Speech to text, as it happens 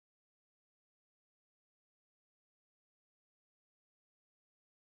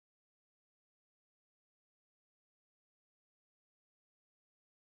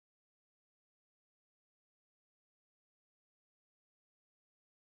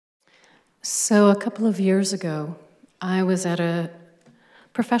So a couple of years ago, I was at a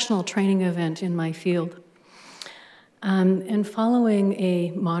professional training event in my field. And following a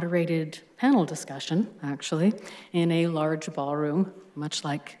moderated panel discussion, actually, in a large ballroom, much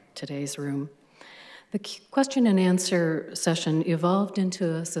like today's room, the question and answer session evolved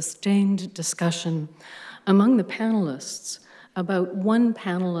into a sustained discussion among the panelists about one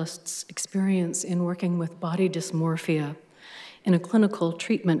panelist's experience in working with body dysmorphia in a clinical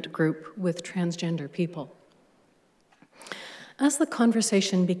treatment group with transgender people. As the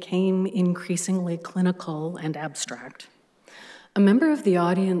conversation became increasingly clinical and abstract, a member of the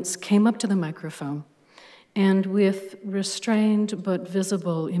audience came up to the microphone and, with restrained but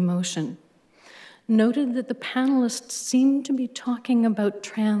visible emotion, noted that the panelists seemed to be talking about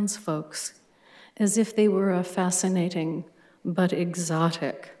trans folks as if they were a fascinating but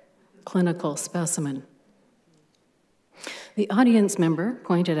exotic clinical specimen. The audience member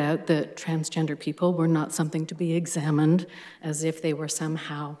pointed out that transgender people were not something to be examined as if they were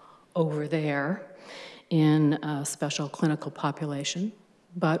somehow over there in a special clinical population,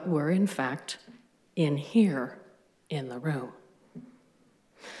 but were in fact in here, in the room.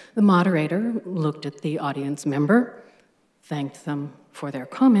 The moderator looked at the audience member, thanked them for their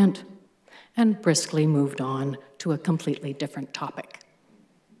comment, and briskly moved on to a completely different topic.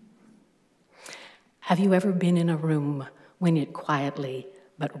 Have you ever been in a room when it quietly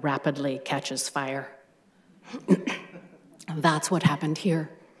but rapidly catches fire? That's what happened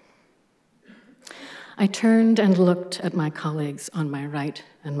here. I turned and looked at my colleagues on my right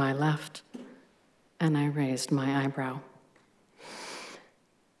and my left, and I raised my eyebrow.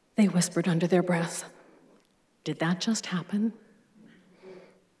 They whispered under their breath, "Did that just happen?"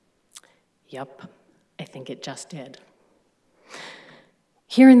 Yep, I think it just did.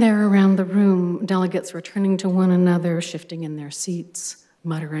 Here and there around the room, delegates were turning to one another, shifting in their seats,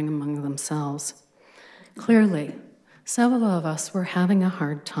 muttering among themselves. Clearly, several of us were having a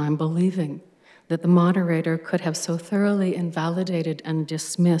hard time believing that the moderator could have so thoroughly invalidated and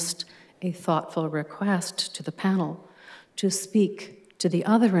dismissed a thoughtful request to the panel to speak to the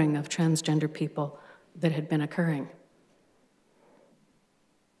othering of transgender people that had been occurring.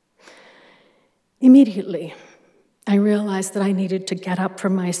 Immediately, I realized that I needed to get up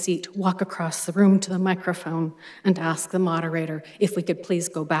from my seat, walk across the room to the microphone, and ask the moderator if we could please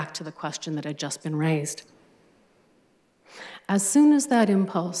go back to the question that had just been raised. As soon as that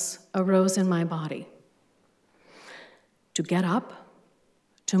impulse arose in my body, to get up,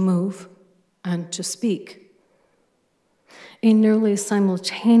 to move, and to speak, a nearly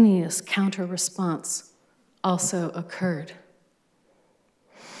simultaneous counter-response also occurred.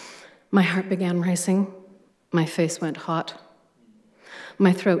 My heart began racing, my face went hot,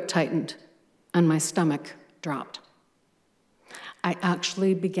 my throat tightened, and my stomach dropped. I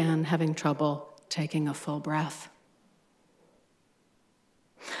actually began having trouble taking a full breath.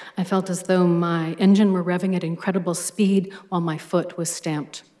 I felt as though my engine were revving at incredible speed while my foot was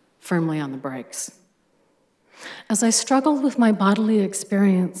stamped firmly on the brakes. As I struggled with my bodily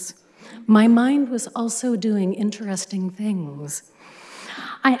experience, my mind was also doing interesting things.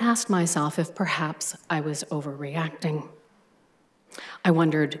 I asked myself if perhaps I was overreacting. I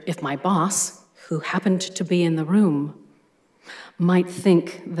wondered if my boss, who happened to be in the room, might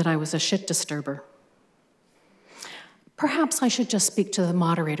think that I was a shit disturber. Perhaps I should just speak to the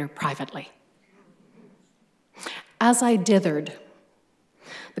moderator privately. As I dithered,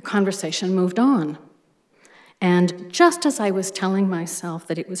 the conversation moved on. And just as I was telling myself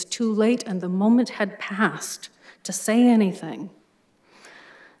that it was too late and the moment had passed to say anything,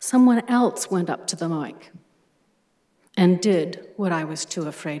 someone else went up to the mic and did what I was too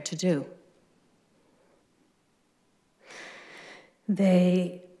afraid to do.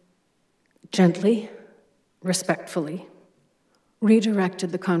 They gently, respectfully,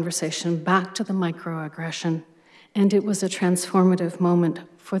 redirected the conversation back to the microaggression, and it was a transformative moment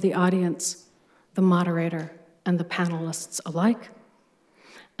for the audience, the moderator, and the panelists alike,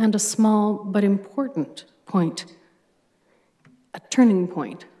 and a small but important point, a turning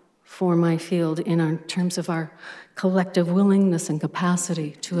point for my field in terms of our collective willingness and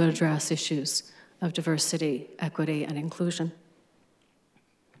capacity to address issues of diversity, equity, and inclusion.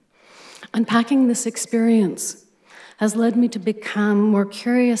 Unpacking this experience has led me to become more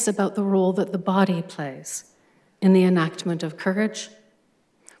curious about the role that the body plays in the enactment of courage,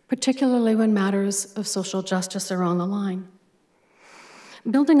 particularly when matters of social justice are on the line.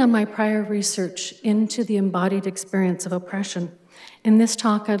 Building on my prior research into the embodied experience of oppression, in this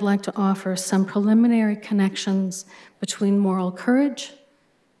talk I'd like to offer some preliminary connections between moral courage,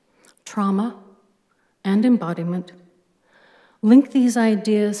 trauma, and embodiment, link these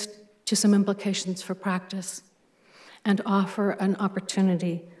ideas to some implications for practice, and offer an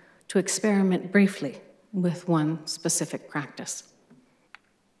opportunity to experiment briefly with one specific practice.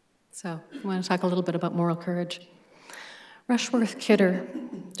 So I want to talk a little bit about moral courage. Rushworth Kidder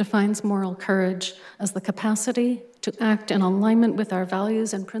defines moral courage as the capacity to act in alignment with our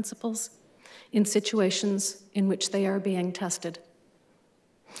values and principles in situations in which they are being tested.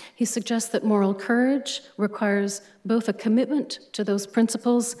 He suggests that moral courage requires both a commitment to those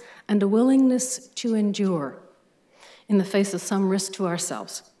principles and a willingness to endure in the face of some risk to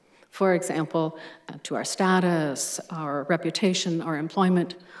ourselves. For example, to our status, our reputation, our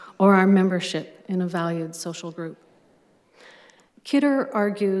employment, or our membership in a valued social group. Kidder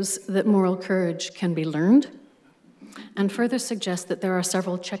argues that moral courage can be learned, and further suggests that there are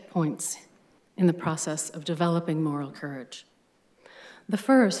several checkpoints in the process of developing moral courage. The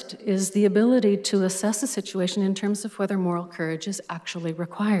first is the ability to assess a situation in terms of whether moral courage is actually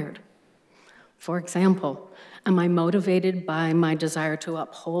required. For example, am I motivated by my desire to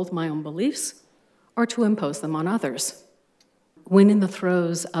uphold my own beliefs or to impose them on others? When in the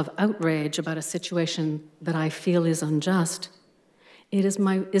throes of outrage about a situation that I feel is unjust, is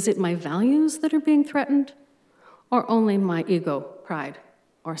it my values that are being threatened, or only my ego, pride,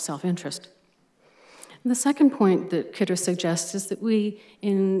 or self-interest? The second point that Kidder suggests is that we,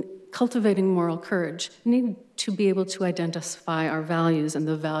 in cultivating moral courage, need to be able to identify our values and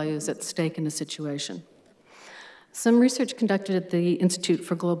the values at stake in a situation. Some research conducted at the Institute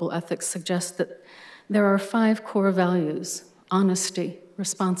for Global Ethics suggests that there are 5 core values: honesty,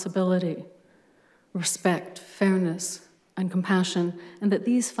 responsibility, respect, fairness, and compassion, and that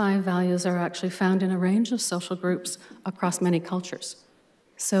these 5 values are actually found in a range of social groups across many cultures.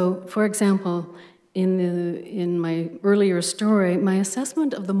 So, for example, in my earlier story, my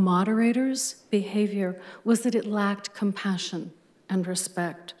assessment of the moderator's behavior was that it lacked compassion and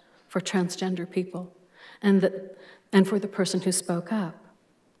respect for transgender people, and for the person who spoke up.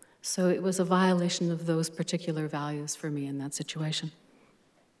 So it was a violation of those particular values for me in that situation.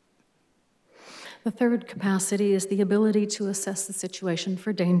 The third capacity is the ability to assess the situation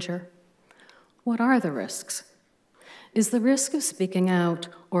for danger. What are the risks? Is the risk of speaking out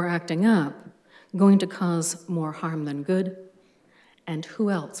or acting up going to cause more harm than good? And who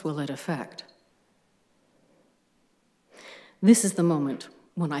else will it affect? This is the moment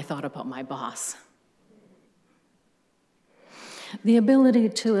when I thought about my boss. The ability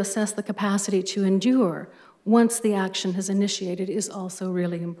to assess the capacity to endure once the action has initiated is also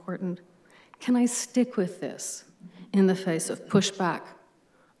really important. Can I stick with this in the face of pushback,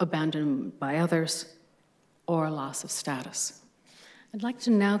 abandonment by others, or loss of status? I'd like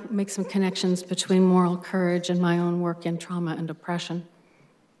to now make some connections between moral courage and my own work in trauma and oppression.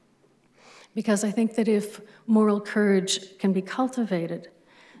 Because I think that if moral courage can be cultivated,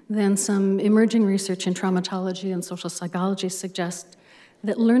 then some emerging research in traumatology and social psychology suggests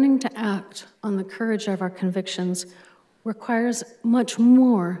that learning to act on the courage of our convictions requires much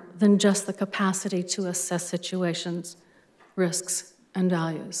more than just the capacity to assess situations, risks, and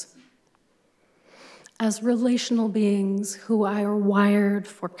values. As relational beings who are wired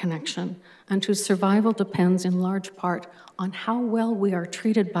for connection and whose survival depends in large part on how well we are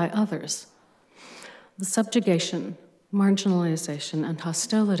treated by others, the subjugation, marginalization, and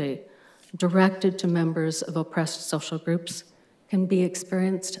hostility directed to members of oppressed social groups can be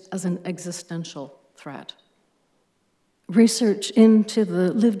experienced as an existential threat. Research into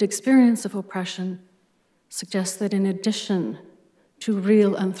the lived experience of oppression suggests that in addition to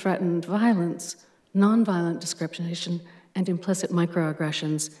real and threatened violence, nonviolent discrimination and implicit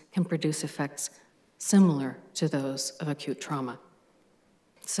microaggressions can produce effects similar to those of acute trauma.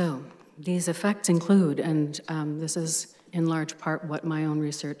 So these effects include, and this is in large part what my own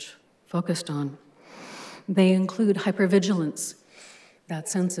research focused on, they include hypervigilance, that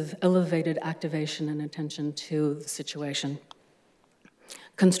sense of elevated activation and attention to the situation,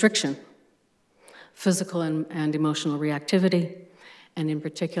 constriction, physical and emotional reactivity, and in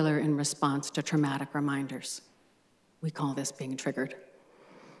particular in response to traumatic reminders. We call this being triggered.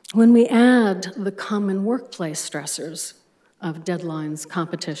 When we add the common workplace stressors of deadlines,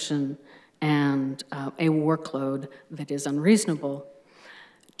 competition, and a workload that is unreasonable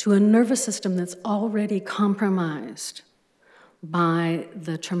to a nervous system that's already compromised by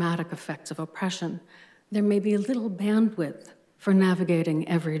the traumatic effects of oppression, there may be little bandwidth for navigating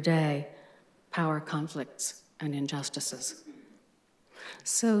everyday power conflicts and injustices.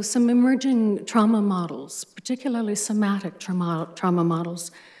 So some emerging trauma models, particularly somatic trauma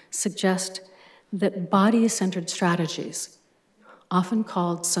models, suggest that body-centered strategies, often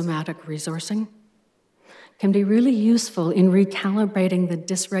called somatic resourcing, can be really useful in recalibrating the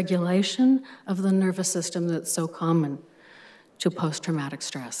dysregulation of the nervous system that's so common to post-traumatic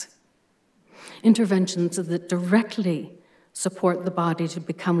stress. Interventions that directly support the body to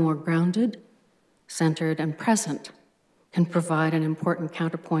become more grounded, centered, and present can provide an important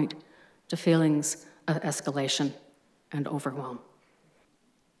counterpoint to feelings of escalation and overwhelm.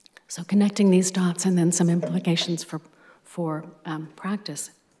 So connecting these dots and then some implications for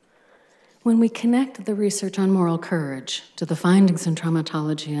practice. When we connect the research on moral courage to the findings in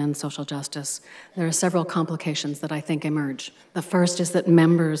traumatology and social justice, there are several complications that I think emerge. The first is that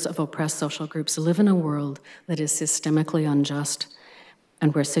members of oppressed social groups live in a world that is systemically unjust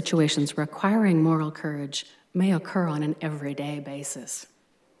and where situations requiring moral courage may occur on an everyday basis.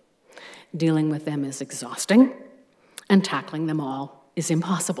 Dealing with them is exhausting, and tackling them all is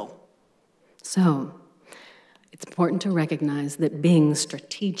impossible. So, it's important to recognize that being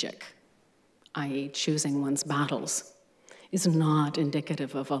strategic, i.e. choosing one's battles, is not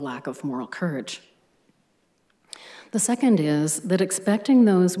indicative of a lack of moral courage. The second is that expecting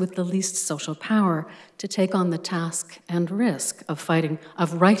those with the least social power to take on the task and risk of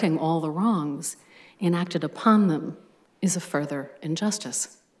righting all the wrongs enacted upon them is a further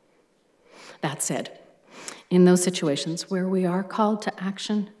injustice. That said, in those situations where we are called to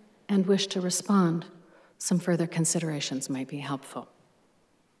action and wish to respond, some further considerations might be helpful.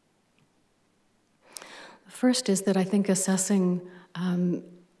 First is that I think assessing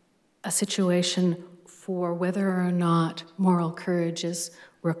a situation for whether or not moral courage is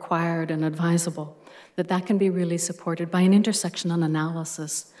required and advisable, that can be really supported by an intersectional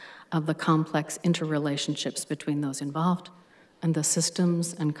analysis of the complex interrelationships between those involved and the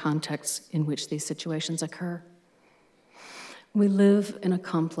systems and contexts in which these situations occur. We live in a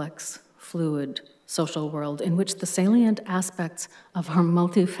complex, fluid social world in which the salient aspects of our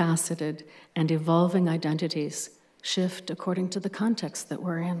multifaceted and evolving identities shift according to the context that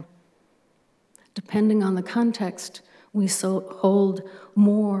we're in. Depending on the context, we hold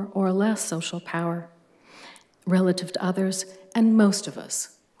more or less social power relative to others, and most of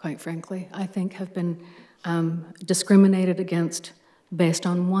us, quite frankly, I think have been discriminated against based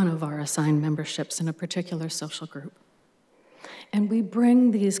on one of our assigned memberships in a particular social group. And we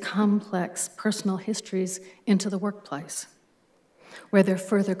bring these complex personal histories into the workplace, where they're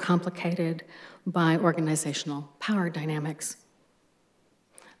further complicated by organizational power dynamics.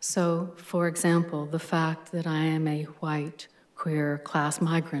 So, for example, the fact that I am a white, queer, class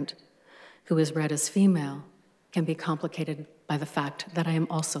migrant who is read as female can be complicated by the fact that I am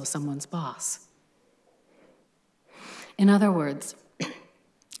also someone's boss. In other words,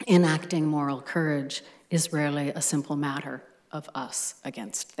 enacting moral courage is rarely a simple matter of us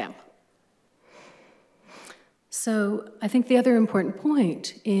against them. So I think the other important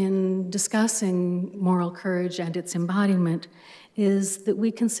point in discussing moral courage and its embodiment is that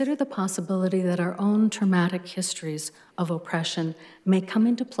we consider the possibility that our own traumatic histories of oppression may come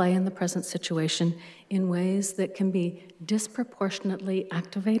into play in the present situation in ways that can be disproportionately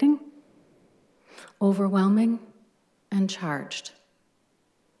activating, overwhelming, and charged.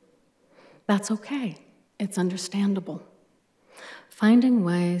 That's okay. It's understandable. Finding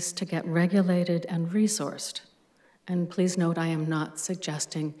ways to get regulated and resourced, and please note I am not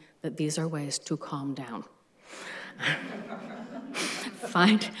suggesting that these are ways to calm down.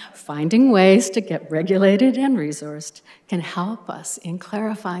 Finding ways to get regulated and resourced can help us in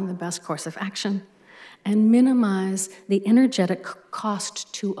clarifying the best course of action and minimize the energetic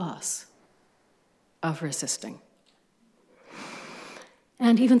cost to us of resisting.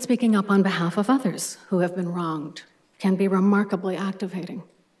 And even speaking up on behalf of others who have been wronged can be remarkably activating.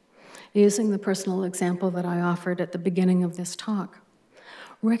 Using the personal example that I offered at the beginning of this talk,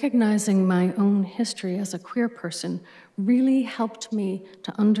 recognizing my own history as a queer person really helped me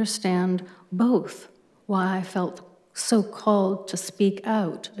to understand both why I felt so called to speak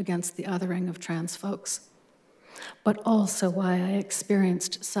out against the othering of trans folks, but also why I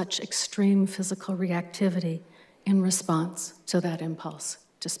experienced such extreme physical reactivity in response to that impulse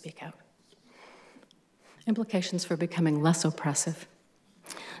to speak out. Implications for becoming less oppressive.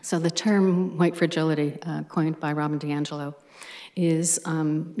 So the term white fragility, coined by Robin DiAngelo, is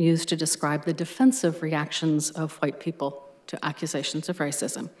used to describe the defensive reactions of white people to accusations of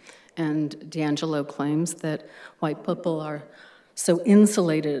racism. And DiAngelo claims that white people are so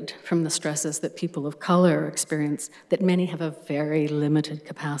insulated from the stresses that people of color experience that many have a very limited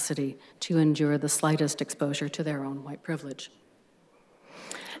capacity to endure the slightest exposure to their own white privilege.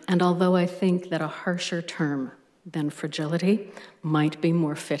 And although I think that a harsher term than fragility might be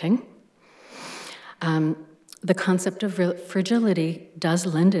more fitting, the concept of fragility does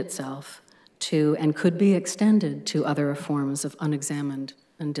lend itself to, and could be extended to, other forms of unexamined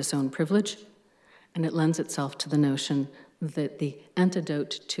and disowned privilege, and it lends itself to the notion that the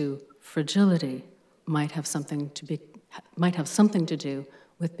antidote to fragility might have something to do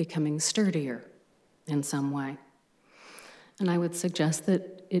with becoming sturdier in some way. And I would suggest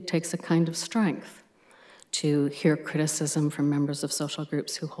that it takes a kind of strength to hear criticism from members of social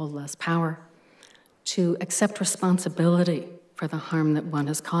groups who hold less power, to accept responsibility for the harm that one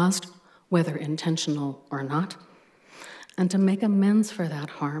has caused, whether intentional or not, and to make amends for that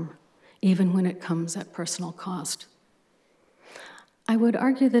harm, even when it comes at personal cost. I would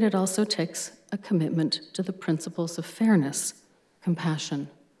argue that it also takes a commitment to the principles of fairness, compassion,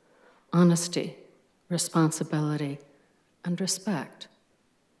 honesty, responsibility, and respect.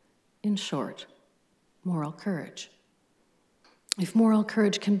 In short, moral courage. If moral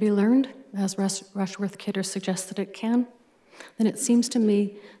courage can be learned, as Rushworth Kidder suggests that it can, then it seems to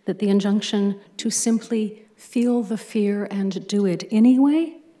me that the injunction to simply feel the fear and do it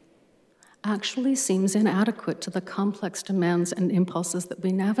anyway actually seems inadequate to the complex demands and impulses that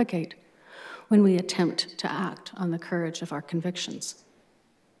we navigate when we attempt to act on the courage of our convictions.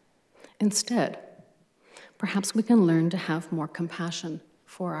 Instead, perhaps we can learn to have more compassion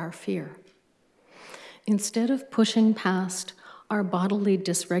for our fear. Instead of pushing past our bodily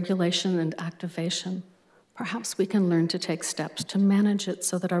dysregulation and activation, perhaps we can learn to take steps to manage it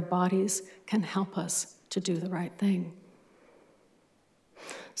so that our bodies can help us to do the right thing.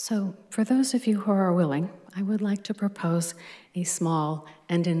 So, for those of you who are willing, I would like to propose a small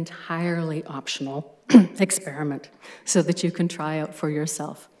and entirely optional experiment so that you can try out for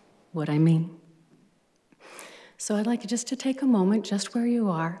yourself what I mean. So I'd like you just to take a moment just where you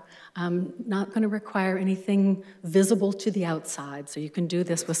are. I'm not going to require anything visible to the outside, so you can do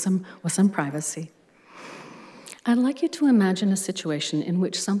this with some privacy. I'd like you to imagine a situation in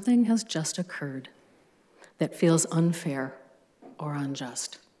which something has just occurred that feels unfair or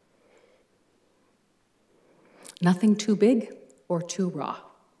unjust. Nothing too big or too raw,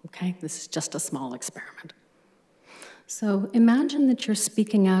 okay? This is just a small experiment. So imagine that you're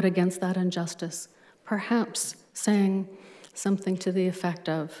speaking out against that injustice, perhaps saying something to the effect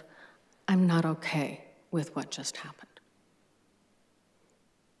of, "I'm not okay with what just happened."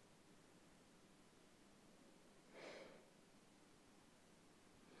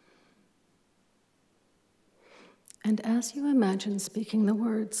 And as you imagine speaking the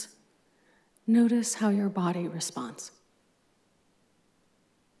words, notice how your body responds.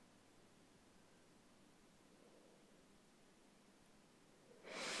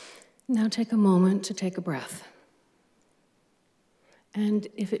 Now take a moment to take a breath. And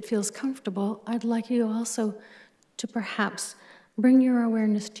if it feels comfortable, I'd like you also to perhaps bring your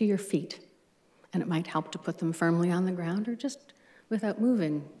awareness to your feet. And it might help to put them firmly on the ground or just without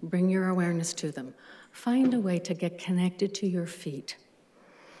moving, bring your awareness to them. Find a way to get connected to your feet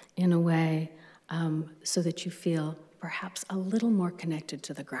in a way so that you feel perhaps a little more connected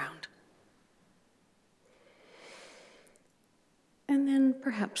to the ground. And then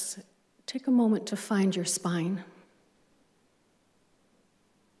perhaps take a moment to find your spine.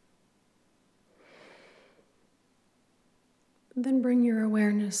 Then bring your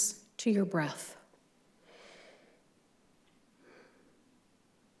awareness to your breath.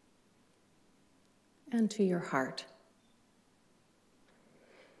 And to your heart.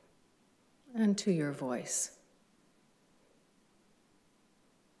 And to your voice.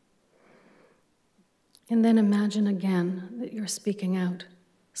 And then imagine again that you're speaking out,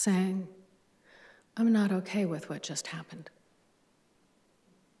 saying, "I'm not okay with what just happened."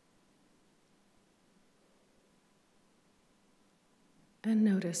 And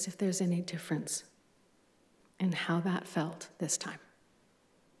notice if there's any difference in how that felt this time.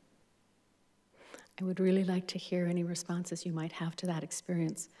 I would really like to hear any responses you might have to that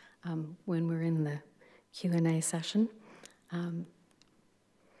experience when we're in the Q&A session.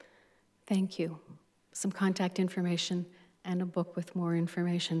 Thank you. Some contact information and a book with more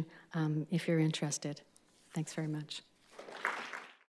information if you're interested. Thanks very much.